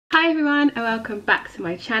Hi everyone and welcome back to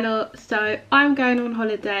my channel. So I'm going on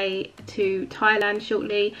holiday to Thailand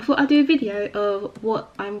shortly. I thought I'd do a video of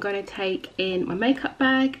what I'm going to take in my makeup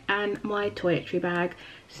bag and my toiletry bag.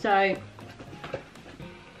 So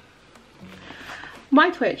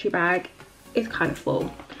my toiletry bag is kind of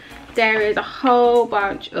full. There is a whole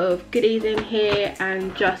bunch of goodies in here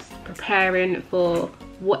and just preparing for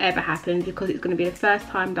whatever happens because it's going to be the first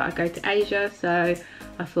time that I go to Asia, so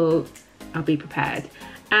I thought I'll be prepared.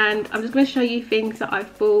 And I'm just going to show you things that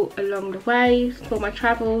I've bought along the way for my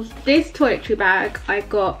travels. This toiletry bag I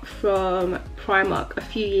got from Primark a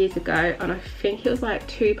few years ago and I think it was like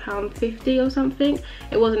 £2.50 or something.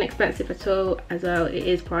 It wasn't expensive at all, as well it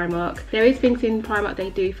is Primark. There is things in Primark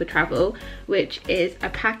they do for travel, which is a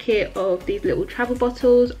packet of these little travel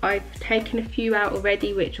bottles. I've taken a few out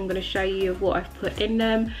already, which I'm going to show you of what I've put in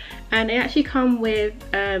them. And they actually come with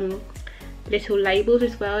little labels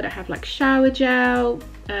as well that have like shower gel,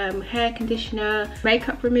 hair conditioner,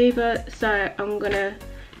 makeup remover. So I'm gonna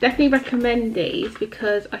definitely recommend these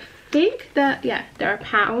because I think that, yeah, they're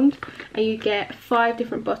 £1 and you get 5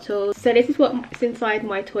 different bottles. So this is what's inside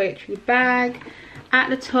my toiletry bag. At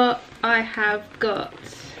the top I have got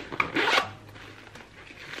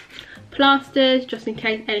plasters just in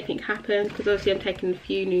case anything happens, because obviously I'm taking a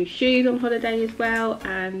few new shoes on holiday as well,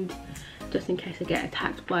 and just in case I get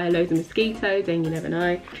attacked by loads of mosquitoes, and you never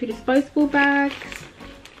know. 2 disposable bags.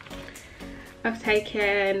 I've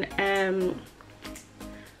taken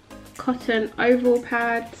cotton overall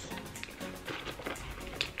pads,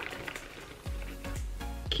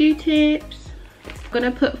 Q-tips. I'm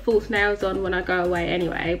gonna put false nails on when I go away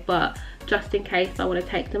anyway, but just in case I want to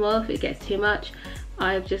take them off, it gets too much.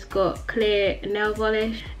 I've just got clear nail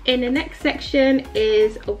polish. In the next section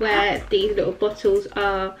is where these little bottles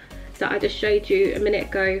are that I just showed you a minute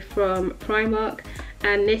ago from Primark,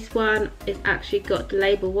 and this one is actually got the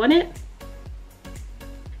label on it.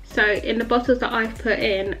 So in the bottles that I've put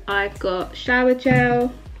in, I've got shower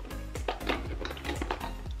gel,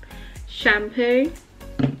 shampoo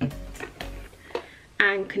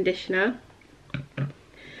and conditioner.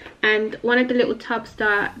 And one of the little tubs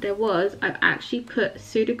that there was, I've actually put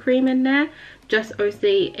Sudocream in there, just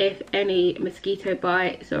obviously if any mosquito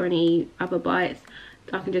bites or any other bites,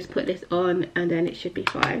 I can just put this on and then it should be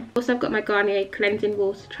fine. Also, I've got my Garnier cleansing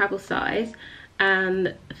water travel size,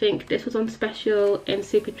 and I think this was on special in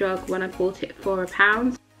Superdrug when I bought it for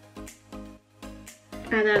 £1.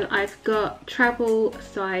 And then I've got travel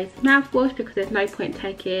size mouthwash because there's no point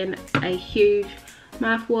taking a huge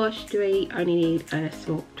mouthwash. We only need a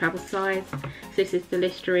small travel size. So this is the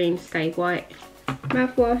Listerine Stay White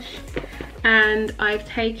mouthwash. And I've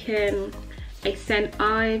taken a scent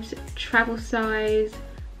Ives travel size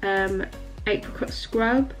apricot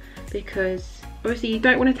scrub, because obviously you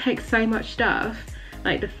don't want to take so much stuff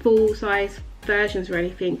like the full size versions or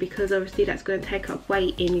anything, because obviously that's going to take up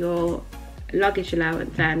weight in your luggage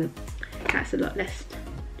allowance, and that's a lot less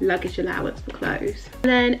luggage allowance for clothes.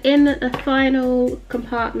 And then in the final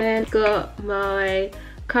compartment, got my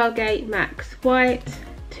Colgate Max White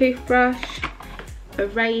toothbrush, a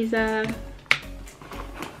razor.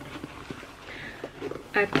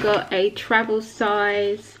 I've got a travel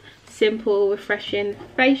size simple refreshing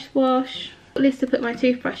face wash. This to put my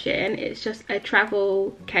toothbrush in, it's just a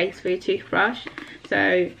travel case for your toothbrush,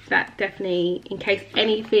 so that definitely, in case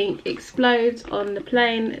anything explodes on the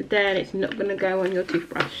plane, then it's not going to go on your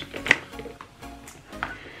toothbrush.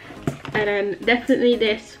 And then definitely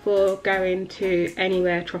this for going to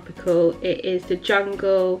anywhere tropical. It is the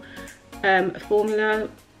Jungle formula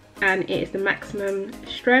and it is the maximum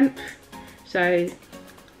strength. So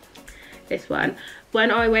this one,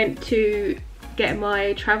 when I went to get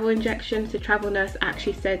my travel injections, the travel nurse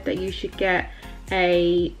actually said that you should get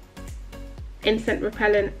a insect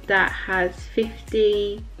repellent that has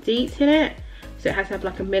 50 DEETs in it, so it has to have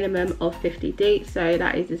like a minimum of 50 DEETs. So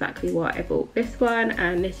that is exactly why I bought this one,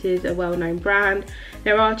 and this is a well-known brand.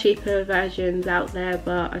 There are cheaper versions out there,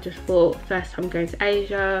 but I just thought first time going to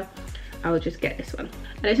Asia, I would just get this one.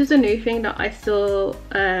 And this was a new thing that I saw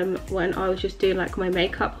when I was just doing like my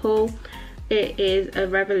makeup haul. It is a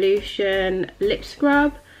Revolution lip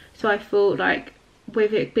scrub, so I thought, like,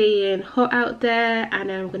 with it being hot out there, and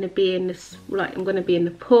then I'm going to be in this, like, I'm going to be in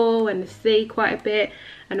the pool and the sea quite a bit,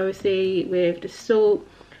 and obviously with the salt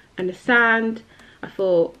and the sand, I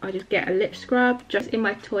thought I'd just get a lip scrub. Just in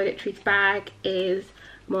my toiletries bag is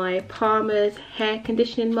my Palmer's hair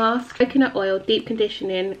conditioning mask, coconut oil deep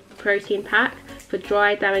conditioning protein pack for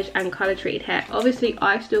dry, damaged and colour treated hair. Obviously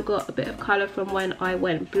I've still got a bit of colour from when I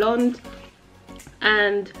went blonde,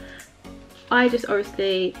 and I just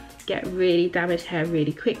obviously get really damaged hair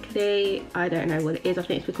really quickly. I don't know what it is. I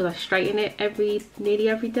think it's because I straighten it nearly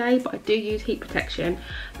every day, but I do use heat protection.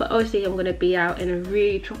 But obviously I'm going to be out in a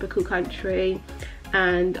really tropical country,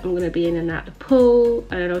 and I'm going to be in and out the pool,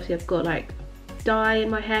 and then obviously I've got like dye in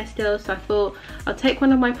my hair still, so I thought I'll take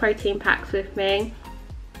one of my protein packs with me.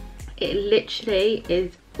 It literally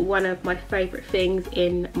is one of my favourite things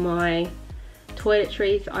in my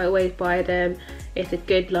toiletries. I always buy them. It's a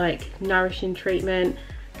good like nourishing treatment,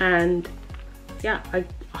 and yeah, I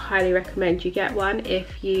highly recommend you get one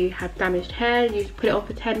if you have damaged hair. You just put it on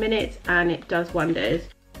for 10 minutes and it does wonders.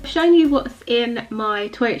 I've shown you what's in my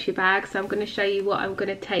toiletry bag, so I'm going to show you what I'm going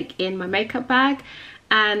to take in my makeup bag.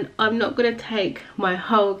 And I'm not going to take my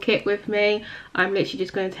whole kit with me. I'm literally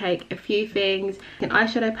just going to take a few things. An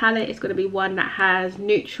eyeshadow palette is going to be one that has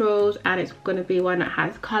neutrals, and it's going to be one that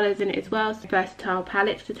has colours in it as well. So versatile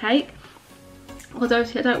palettes to take. Because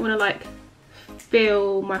obviously I don't want to like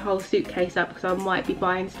fill my whole suitcase up, because I might be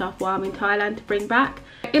buying stuff while I'm in Thailand to bring back.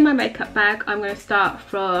 In my makeup bag, I'm going to start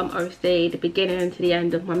from obviously the beginning to the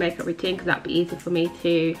end of my makeup routine, because that'd be easy for me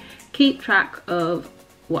to keep track of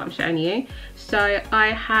what I'm showing you. So I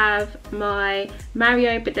have my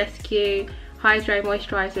Badescu Hydro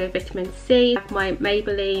Moisturiser Vitamin C, my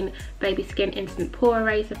Maybelline Baby Skin Instant Pore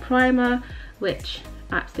Eraser Primer, which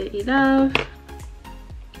I absolutely love.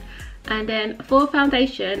 And then for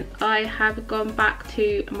foundation, I have gone back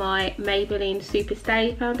to my Maybelline Super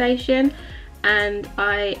Stay foundation, and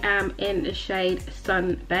I am in the shade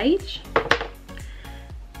Sun Beige.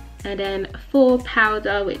 And then for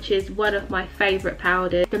powder, which is one of my favourite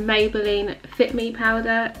powders, the Maybelline Fit Me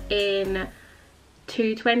powder in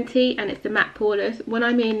 220, and it's the matte poreless. When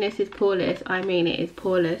I mean this is poreless, I mean it is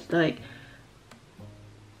poreless. Like,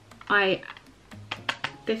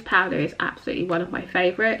 this powder is absolutely one of my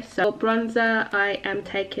favourites. So bronzer, I am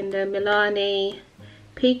taking the Milani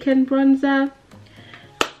Pecan bronzer.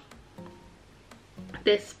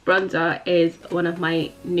 This bronzer is one of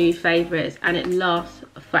my new favourites, and it lasts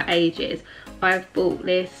for ages. I've bought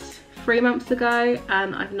this 3 months ago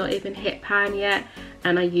and I've not even hit pan yet,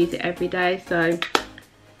 and I use it every day, so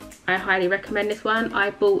I highly recommend this one. I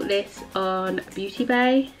bought this on Beauty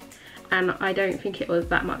Bay, and I don't think it was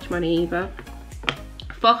that much money either.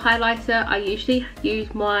 For highlighter, I usually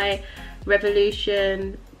use my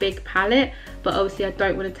Revolution big palette, but obviously I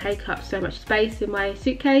don't want to take up so much space in my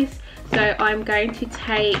suitcase, so I'm going to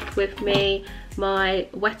take with me my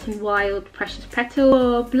Wet n Wild Precious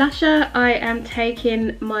Petal. For blusher, I am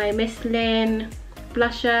taking my Misslyn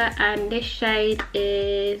blusher, and this shade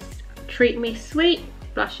is Treat Me Sweet.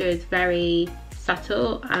 Blusher is very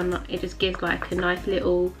subtle and it just gives like a nice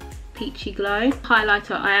little peachy glow.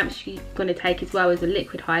 Highlighter I am actually going to take as well as a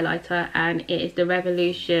liquid highlighter, and it is the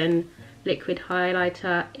Revolution liquid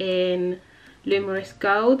highlighter in Luminous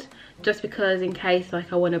Gold, just because in case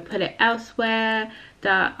like I want to put it elsewhere,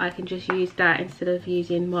 that I can just use that instead of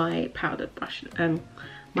using my powder brush,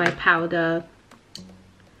 my powder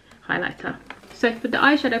highlighter. So for the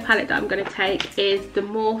eyeshadow palette that I'm going to take is the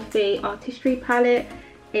Morphe Artistry palette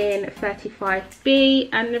in 35B,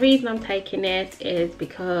 and the reason I'm taking this is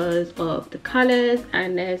because of the colours,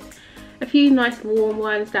 and there's a few nice warm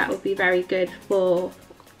ones that would be very good for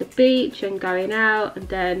the beach and going out, and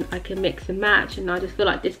then I can mix and match, and I just feel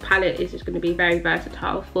like this palette is just going to be very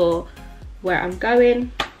versatile for where I'm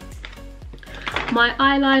going. My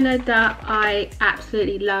eyeliner that I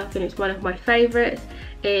absolutely love, and it's one of my favourites,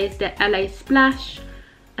 is the LA Splash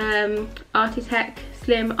Architect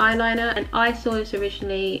Slim eyeliner, and I saw this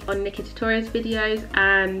originally on Nikki Tutorials videos,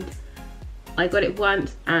 and I got it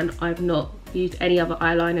once and I've not used any other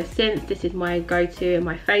eyeliner since. This is my go-to and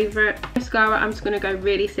my favourite. Mascara, I'm just going to go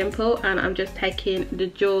really simple, and I'm just taking the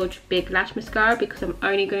George Big Lash Mascara, because I'm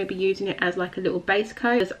only going to be using it as like a little base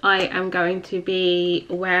coat, because I am going to be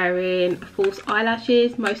wearing false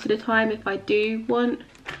eyelashes most of the time if I do want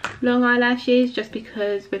long eyelashes, just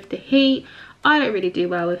because with the heat, I don't really do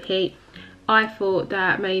well with heat. I thought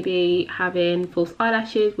that maybe having false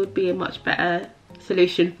eyelashes would be a much better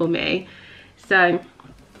solution for me. So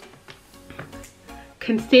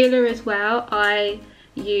concealer as well, I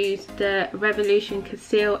use the Revolution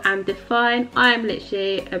Conceal and Define. I am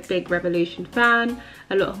literally a big Revolution fan.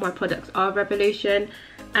 A lot of my products are Revolution,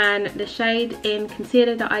 and the shade in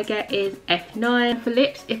concealer that I get is F9. For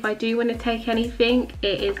lips, if I do want to take anything,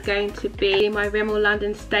 it is going to be my Rimmel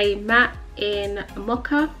London Stay Matte in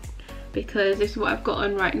Mocha, because this is what I've got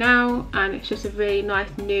on right now, and it's just a really nice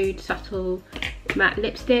nude subtle matte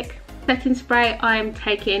lipstick. setting spray, I'm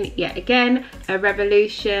taking yet again a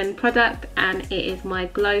Revolution product, and it is my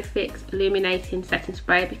Glow Fix Illuminating Setting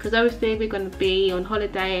Spray, because obviously we're going to be on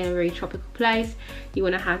holiday in a really tropical place. You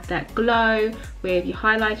want to have that glow with your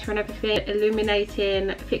highlighter and everything.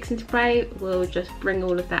 Illuminating Fixing Spray will just bring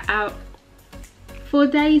all of that out. For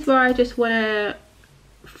days where I just want to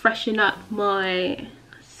freshen up my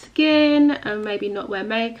skin and maybe not wear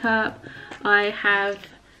makeup, I have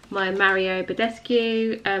my Mario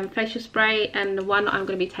Badescu facial spray, and the one I'm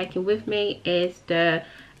going to be taking with me is the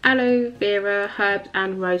aloe vera herbs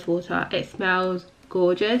and rose water. It smells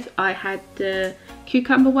gorgeous. I had the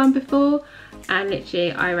cucumber one before, and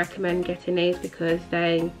literally I recommend getting these because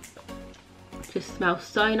they just smell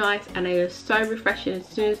so nice and they are so refreshing. As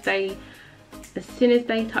soon as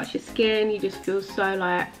they touch your skin, you just feel so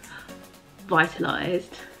like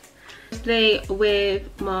vitalized.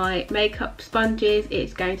 With my makeup sponges,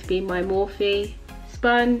 it's going to be my Morphe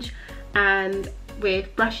sponge, and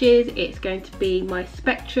with brushes it's going to be my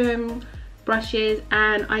Spectrum brushes,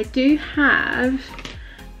 and I do have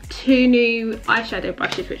 2 new eyeshadow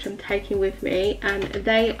brushes which I'm taking with me, and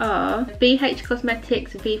they are BH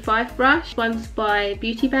Cosmetics V5 brush. One's by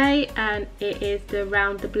Beauty Bay and it is the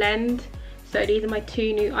Round the Blend. So these are my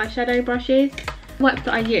 2 new eyeshadow brushes. The wipes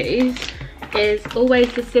that I use is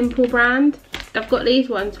always the Simple brand. I've got these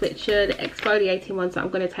ones which are the exfoliating ones that I'm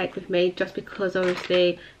going to take with me, just because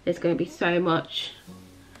obviously there's going to be so much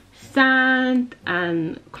sand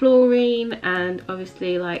and chlorine and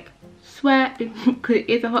obviously like sweat because it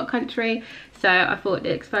is a hot country. So I thought the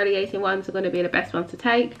exfoliating ones are going to be the best ones to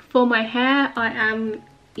take. For my hair, I am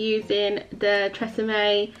using the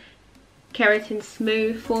Tresemme Keratin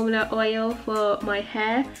Smooth Formula Oil for my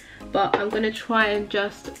hair, but I'm going to try and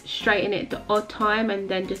just straighten it the odd time and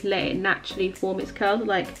then just let it naturally form its curls.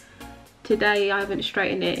 Like today I haven't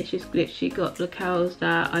straightened it, it's just literally got the curls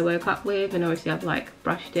that I woke up with, and obviously I've like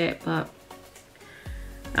brushed it, but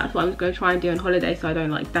that's what I'm going to try and do on holiday so I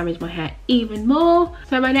don't like damage my hair even more.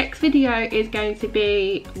 So my next video is going to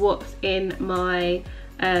be what's in my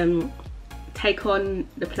take on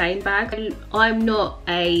the plain bag. I'm not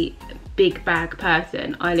a big bag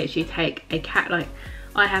person. I literally take a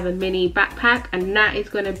I have a mini backpack, and that is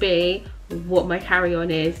going to be what my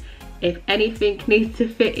carry-on is. If anything needs to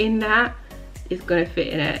fit in that, it's going to fit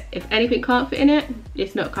in it. If anything can't fit in it,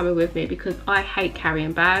 it's not coming with me, because I hate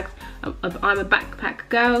carrying bags. I'm a backpack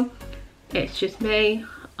girl. It's just me.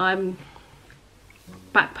 I'm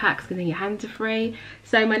backpacks and then your hands are free.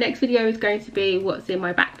 So my next video is going to be what's in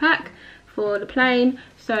my backpack for the plane,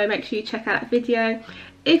 so make sure you check out that video.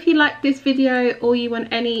 If you like this video or you want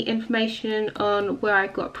any information on where I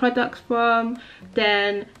got products from,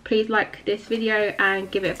 then please like this video and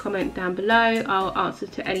give it a comment down below. I'll answer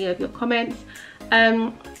to any of your comments.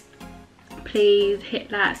 Please hit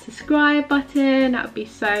that subscribe button, that would be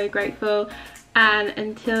so grateful. And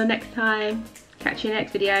until next time, catch you in the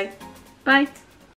next video. Bye.